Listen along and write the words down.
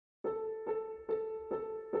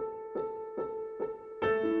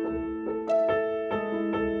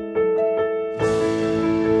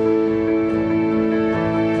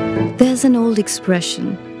There's an old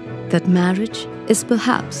expression that marriage is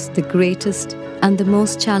perhaps the greatest and the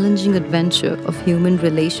most challenging adventure of human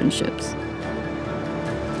relationships.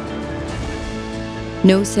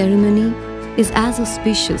 No ceremony is as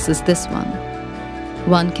auspicious as this one.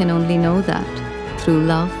 One can only know that through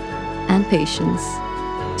love and patience,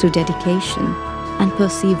 through dedication and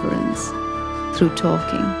perseverance, through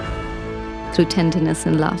talking, through tenderness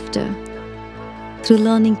and laughter, through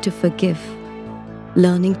learning to forgive,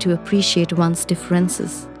 learning to appreciate one's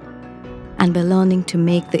differences, and by learning to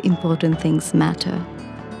make the important things matter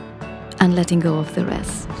and letting go of the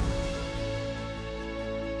rest.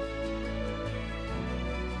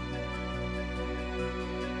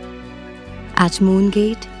 At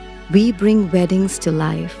MoonGate, we bring weddings to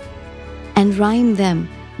life and rhyme them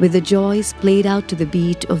with the joys played out to the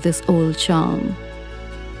beat of this old charm.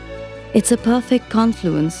 It's a perfect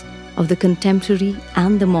confluence of the contemporary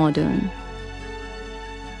and the modern.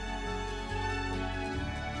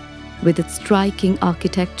 With its striking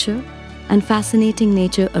architecture and fascinating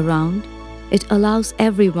nature around, it allows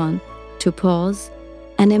everyone to pause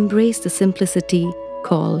and embrace the simplicity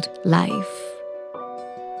called life.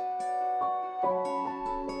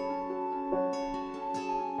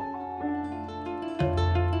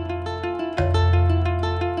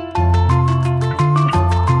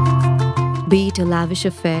 Be it a lavish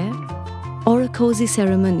affair or a cozy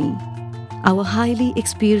ceremony, our highly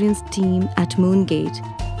experienced team at MoonGate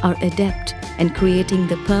are adept in creating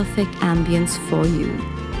the perfect ambience for you.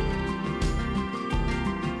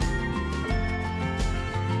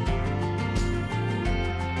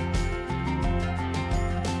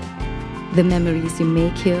 The memories you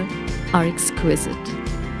make here are exquisite.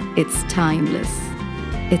 It's timeless.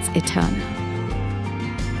 It's eternal.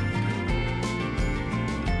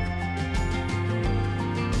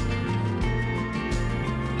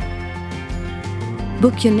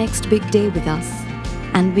 Book your next big day with us,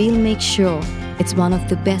 and we'll make sure it's one of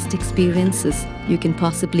the best experiences you can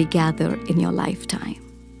possibly gather in your lifetime.